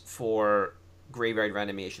cards for Graveyard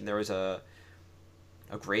Reanimation. There was a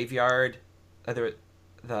Graveyard...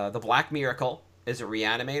 the Black Miracle is a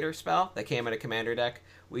Reanimator spell that came in a Commander deck.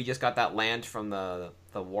 We just got that land from the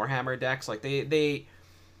Warhammer decks. Like, they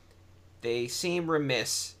seem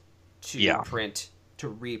remiss to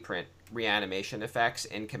reprint Reanimation effects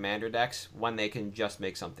in Commander decks when they can just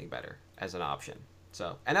make something better as an option.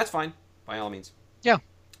 So, and that's fine, by all means. Yeah.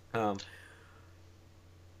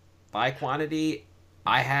 By quantity,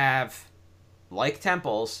 I have, like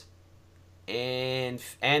Temples and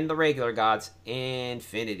the regular gods,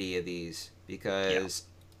 infinity of these, because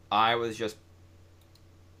I was just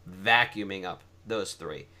vacuuming up those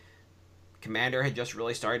 3. Commander had just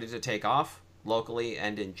really started to take off locally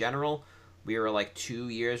and in general. We were like 2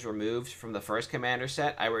 years removed from the first Commander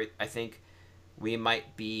set. I think we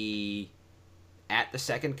might be at the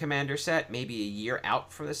second Commander set, maybe a year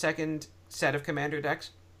out from the second set of Commander decks.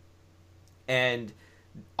 And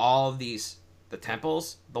all of these, the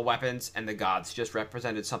temples, the weapons, and the gods just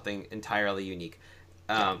represented something entirely unique.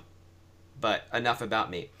 But enough about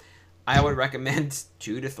me. I would recommend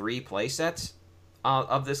 2 to 3 play sets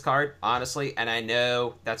of this card, honestly, and I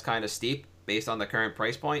know that's kind of steep based on the current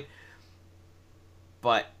price point,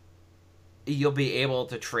 but you'll be able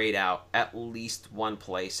to trade out at least 1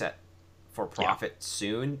 play set for profit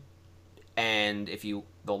soon, and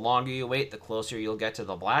the longer you wait, the closer you'll get to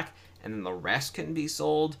the black, and then the rest can be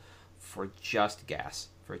sold for just gas,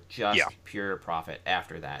 for just pure profit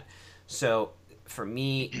after that. So for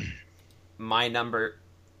me, my number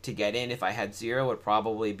to get in if I had 0 would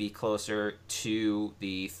probably be closer to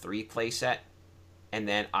the 3 play set, and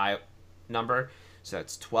then number, so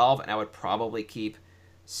that's 12, and I would probably keep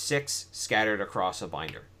 6 scattered across a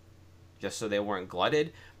binder, just so they weren't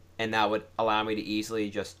glutted, and that would allow me to easily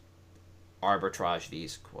just arbitrage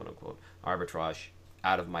these, quote unquote, arbitrage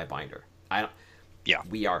out of my binder.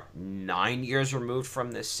 We are 9 years removed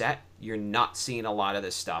from this set. You're not seeing a lot of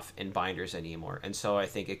this stuff in binders anymore, and so I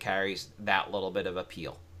think it carries that little bit of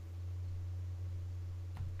appeal.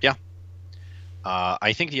 Yeah.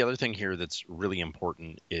 I think the other thing here that's really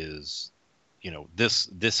important is,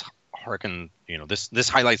 this harken, this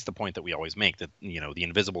highlights the point that we always make, that the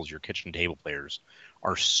Invisibles, your kitchen table players,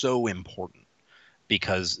 are so important,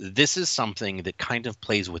 because this is something that kind of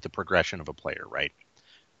plays with the progression of a player, right?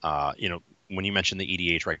 When you mention the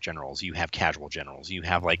EDH Rec generals, you have casual generals, you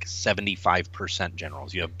have like 75%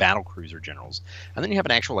 generals, you have battle cruiser generals, and then you have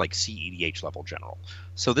an actual like CEDH level general.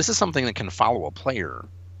 So this is something that can follow a player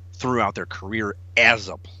throughout their career as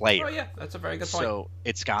a player. Oh yeah, that's a very good point. So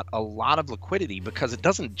it's got a lot of liquidity, because it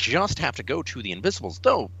doesn't just have to go to the Invisibles,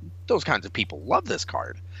 though those kinds of people love this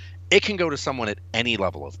card. It can go to someone at any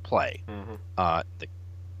level of play that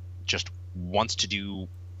just wants to do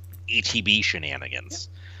ETB shenanigans.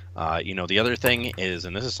 The other thing is,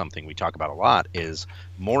 and this is something we talk about a lot, is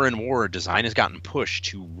more and more design has gotten pushed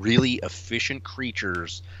to really efficient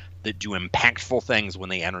creatures that do impactful things when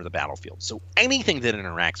they enter the battlefield. So anything that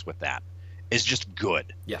interacts with that is just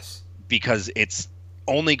good. Yes. Because it's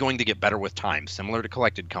only going to get better with time, similar to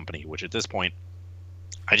Collected Company, which at this point,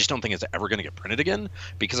 I just don't think it's ever going to get printed again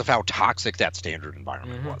because of how toxic that standard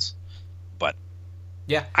environment was. But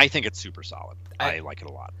yeah, I think it's super solid. I like it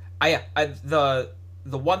a lot.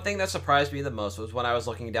 The one thing that surprised me the most was when I was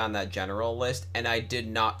looking down that general list, and I did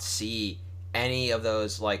not see any of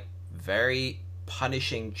those like very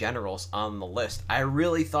punishing generals on the list. I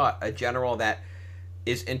really thought a general that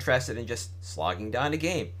is interested in just slogging down a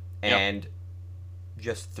game and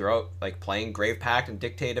just playing Grave Pact and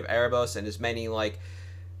Dictate of Erebos and as many like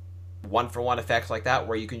 1-for-1 effects like that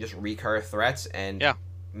where you can just recur threats and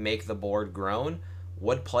make the board groan,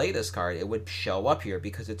 would play this card. It would show up here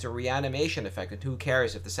because it's a reanimation effect, and who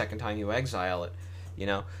cares if the second time you exile it,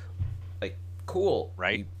 like, cool,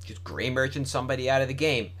 right? You just Grey Merchant somebody out of the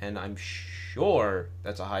game, and I'm sure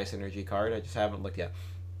that's a high synergy card. I just haven't looked yet.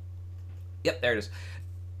 Yep, there it is.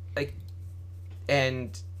 Like,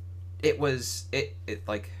 and it was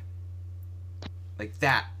like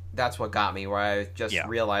that. That's what got me, where I just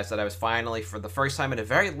realized that I was finally, for the first time in a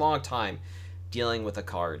very long time, dealing with a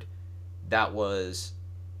card that was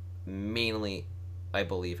mainly, I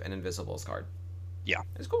believe, an Invisibles card. Yeah,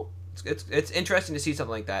 it's cool. It's interesting to see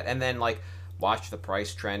something like that, and then like watch the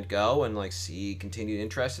price trend go and like see continued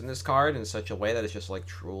interest in this card in such a way that it's just like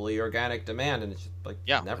truly organic demand, and it's just like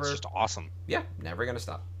never. It's just awesome. Yeah, never gonna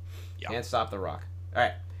stop. Yeah. Can't stop the rock. All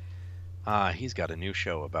right. He's got a new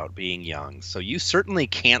show about being young, so you certainly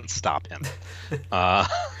can't stop him.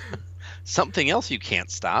 Something else you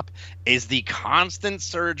can't stop is the constant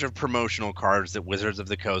surge of promotional cards that Wizards of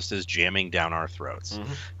the Coast is jamming down our throats.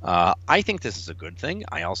 I think this is a good thing.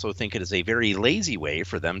 I also think it is a very lazy way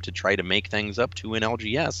for them to try to make things up to an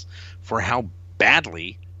LGS for how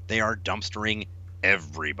badly they are dumpstering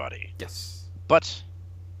everybody. Yes. But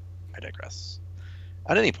I digress.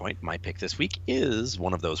 At any point, my pick this week is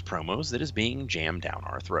one of those promos that is being jammed down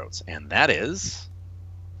our throats, and that is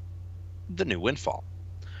the new Windfall.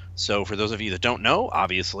 So for those of you that don't know,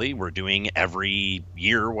 obviously we're doing every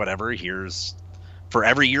year, for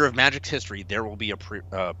every year of Magic's history, there will be a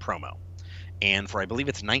promo. And for, I believe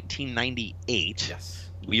it's 1998,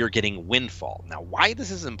 we are getting Windfall. Now, why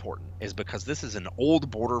this is important is because this is an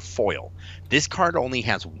old border foil. This card only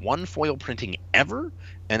has one foil printing ever,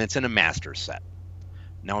 and it's in a Masters set.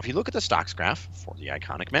 Now, if you look at the stocks graph for the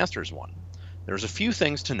Iconic Masters one, there's a few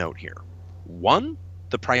things to note here. One,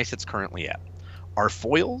 the price it's currently at. Our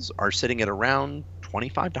foils are sitting at around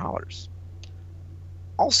 $25.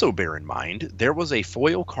 Also bear in mind, there was a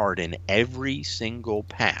foil card in every single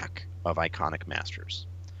pack of Iconic Masters.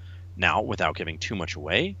 Now, without giving too much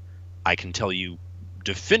away, I can tell you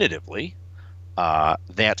definitively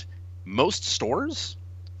that most stores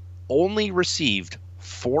only received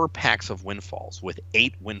 4 packs of Windfalls, with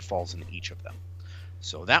 8 Windfalls in each of them.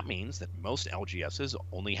 So that means that most LGSs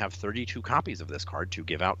only have 32 copies of this card to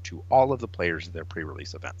give out to all of the players at their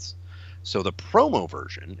pre-release events. So the promo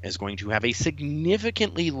version is going to have a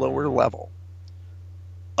significantly lower level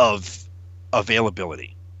of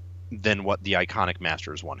availability than what the Iconic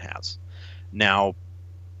Masters one has. Now,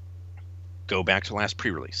 go back to last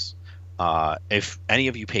pre-release. If any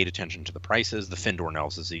of you paid attention to the prices, the Findorn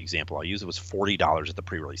Elves is the example I'll use. It was $40 at the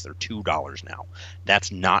pre-release. They're $2 now.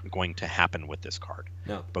 That's not going to happen with this card.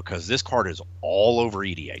 No. Because this card is all over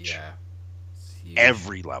EDH. Yeah.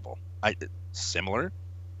 Every level. Similar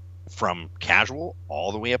from casual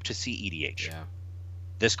all the way up to CEDH. Yeah.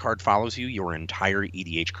 This card follows you your entire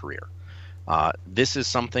EDH career. This is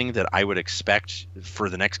something that I would expect for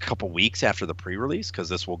the next couple weeks after the pre-release, because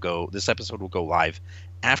this episode will go live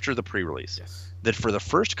after the pre-release. Yes. That for the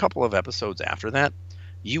first couple of episodes after that,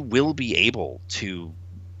 you will be able to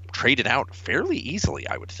trade it out fairly easily,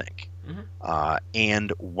 I would think. Mm-hmm.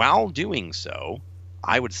 And while doing so,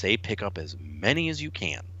 I would say pick up as many as you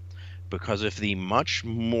can. because if the much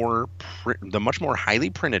more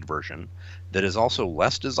highly printed version that is also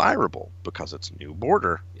less desirable because it's new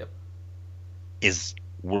border Yep. is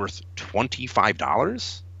worth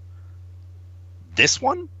 $25, this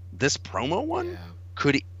promo one Yeah.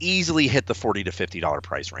 could easily hit the $40 to $50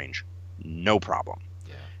 price range, no problem.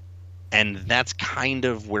 Yeah. And that's kind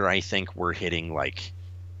of where I think we're hitting like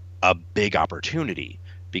a big opportunity,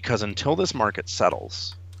 because until this market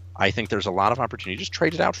settles, I think there's a lot of opportunity. Just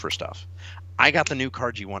trade it out for stuff. I got the new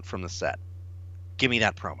cards you want from the set. Give me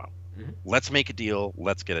that promo. Mhm. Let's make a deal.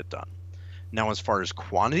 Let's get it done. Now, as far as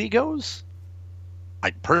quantity goes,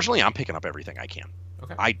 I'm picking up everything I can.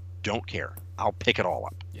 Okay. I don't care. I'll pick it all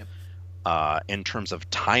up. Yep. In terms of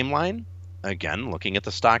timeline, again, looking at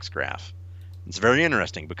the stocks graph, it's very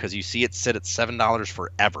interesting because you see it sit at $7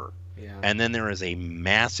 forever. Yeah. And then there is a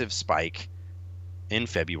massive spike in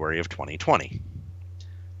February of 2020.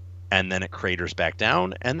 And then it craters back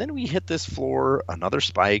down. And then we hit this floor, another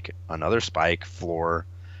spike, floor.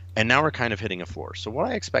 And now we're kind of hitting a floor. So what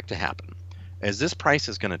I expect to happen is this price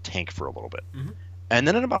is going to tank for a little bit. Mhm. And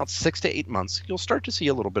then in about 6 to 8 months, you'll start to see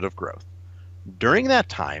a little bit of growth. During that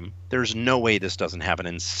time, there's no way this doesn't have an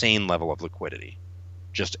insane level of liquidity.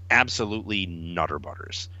 Just absolutely nutter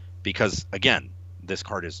butters. Because, again, this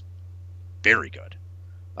card is very good.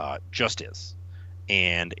 Just is.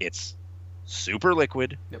 And it's super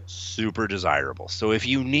liquid, Yep. super desirable. So if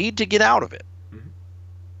you need to get out of it, Mhm.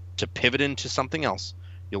 to pivot into something else,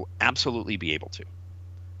 you'll absolutely be able to.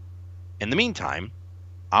 In the meantime,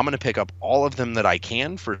 I'm going to pick up all of them that I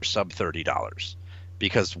can for sub $30.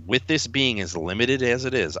 Because with this being as limited as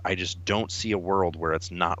it is, I just don't see a world where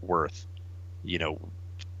it's not worth,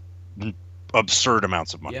 absurd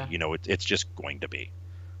amounts of money. Yeah. It's just going to be.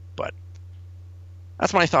 But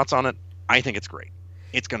that's my thoughts on it. I think it's great.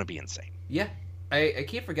 It's going to be insane. Yeah, I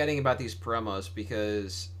keep forgetting about these promos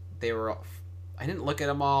because they were. I didn't look at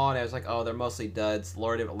them all, and I was like, oh, they're mostly duds.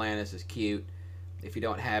 Lord of Atlantis is cute. If you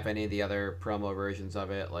don't have any of the other promo versions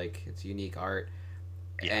of it, like, it's unique art.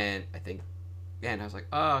 Yeah. And I think, and I was like,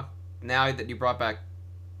 oh, now that you brought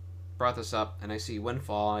this up, and I see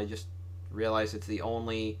Windfall, I just realized it's the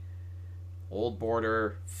only old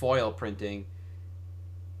border foil printing.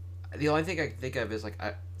 The only thing I can think of is like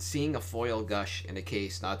seeing a foil gush in a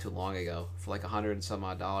case not too long ago for like $100 and some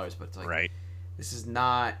odd, but it's like, Right. This is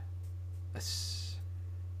not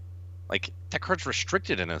Like, that card's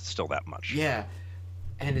restricted and it's still that much. yeah,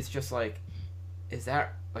 and it's just like, is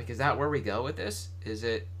that where we go with this?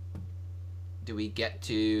 Do we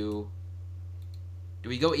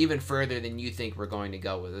go even further than you think we're going to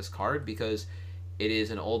go with this card? Because it is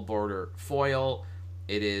an old border foil.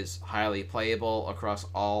 It is highly playable across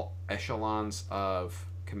all echelons of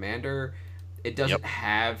Commander. It doesn't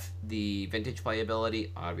have the vintage playability,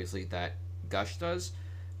 obviously, that Gush does,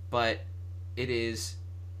 but it is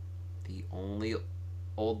the only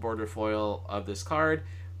old border foil of this card.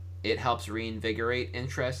 It helps reinvigorate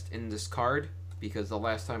interest in this card because the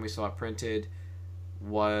last time we saw it printed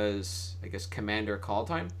was, I guess, Commander Call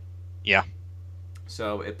Time. Yeah.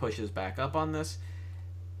 So it pushes back up on this,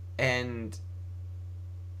 and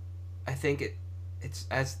I think it's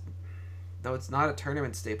as though it's not a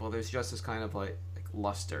tournament staple. There's just this kind of like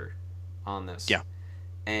luster on this. Yeah.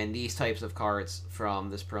 And these types of cards from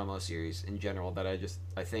this promo series in general that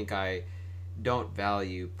I think I don't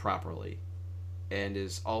value properly, and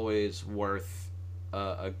is always worth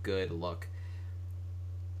a good look.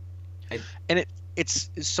 And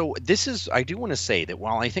this is, I do want to say that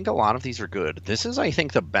while I think a lot of these are good, this is, I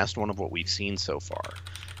think, the best one of what we've seen so far.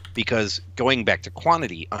 Because going back to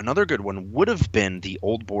quantity, another good one would have been the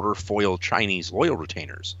old border foil Chinese loyal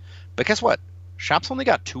retainers. But guess what? Shops only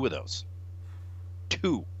got 2 of those.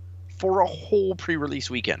 2 for a whole pre-release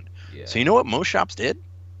weekend. Yeah. So you know what most shops did?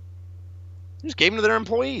 They just gave them to their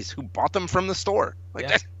employees who bought them from the store. Like Yeah.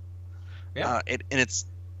 that. Yeah. And it's,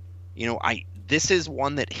 this is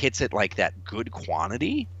one that hits it like that good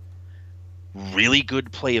quantity, really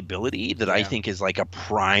good playability that I Yeah. think is like a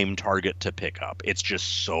prime target to pick up. It's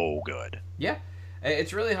just so good. Yeah,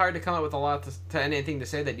 it's really hard to come up with a lot to anything to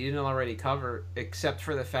say that you didn't already cover, except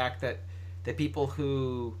for the fact that the people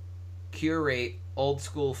who curate old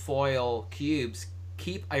school foil cubes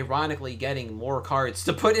keep ironically getting more cards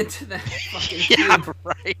to put into that fucking Yeah, cube.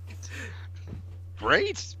 right.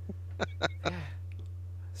 Great.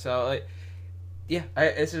 So,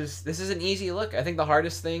 this is an easy look. I think the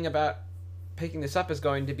hardest thing about picking this up is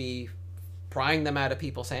going to be prying them out of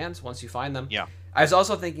people's hands once you find them. Yeah. I was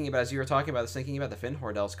also thinking about, as you were talking about this, thinking about the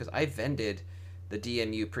Fintor Elves, because I vended the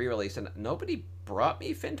DMU pre-release, and nobody brought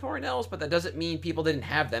me Fintor Elves, but that doesn't mean people didn't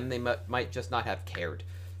have them. They might just not have cared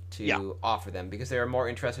to offer them because they were more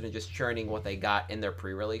interested in just churning what they got in their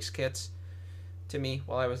pre-release kits to me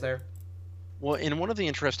while I was there. Well, and one of the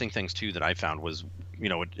interesting things too that I found was,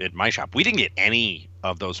 at my shop, we didn't get any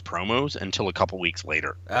of those promos until a couple weeks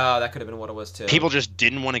later. Oh, that could have been what it was too. People just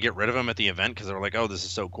didn't want to get rid of them at the event because they were like, "Oh, this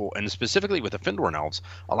is so cool." And specifically with the Findorn elves,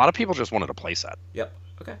 a lot of people just wanted a playset. Yep.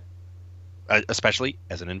 Okay. Especially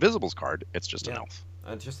as an Invisibles card, it's just an elf.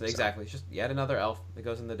 Exactly. It's just yet another elf that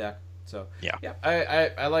goes in the deck. So yeah.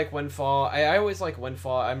 I like Windfall. I always like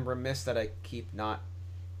Windfall. I'm remiss that I keep not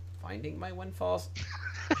finding my Windfalls.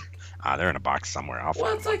 They're in a box somewhere. I'll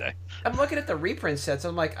find them one day. I'm looking at the reprint sets.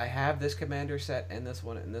 I'm like, I have this Commander set and this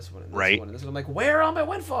one and this one and this right. one and this one. I'm like, where are all my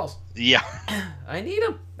Windfalls? Yeah. I need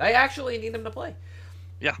them. I actually need them to play.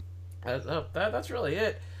 Yeah. That's really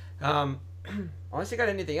it. Unless you got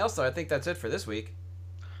anything else, though, I think that's it for this week.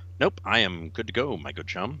 Nope, I am good to go, my good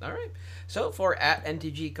chum. All right. So for at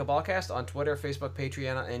NTG Cabalcast on Twitter, Facebook,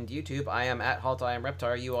 Patreon, and YouTube, I am at Halt I Am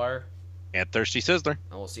Reptar. You are at Thirsty Sizzler.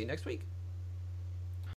 And we'll see you next week.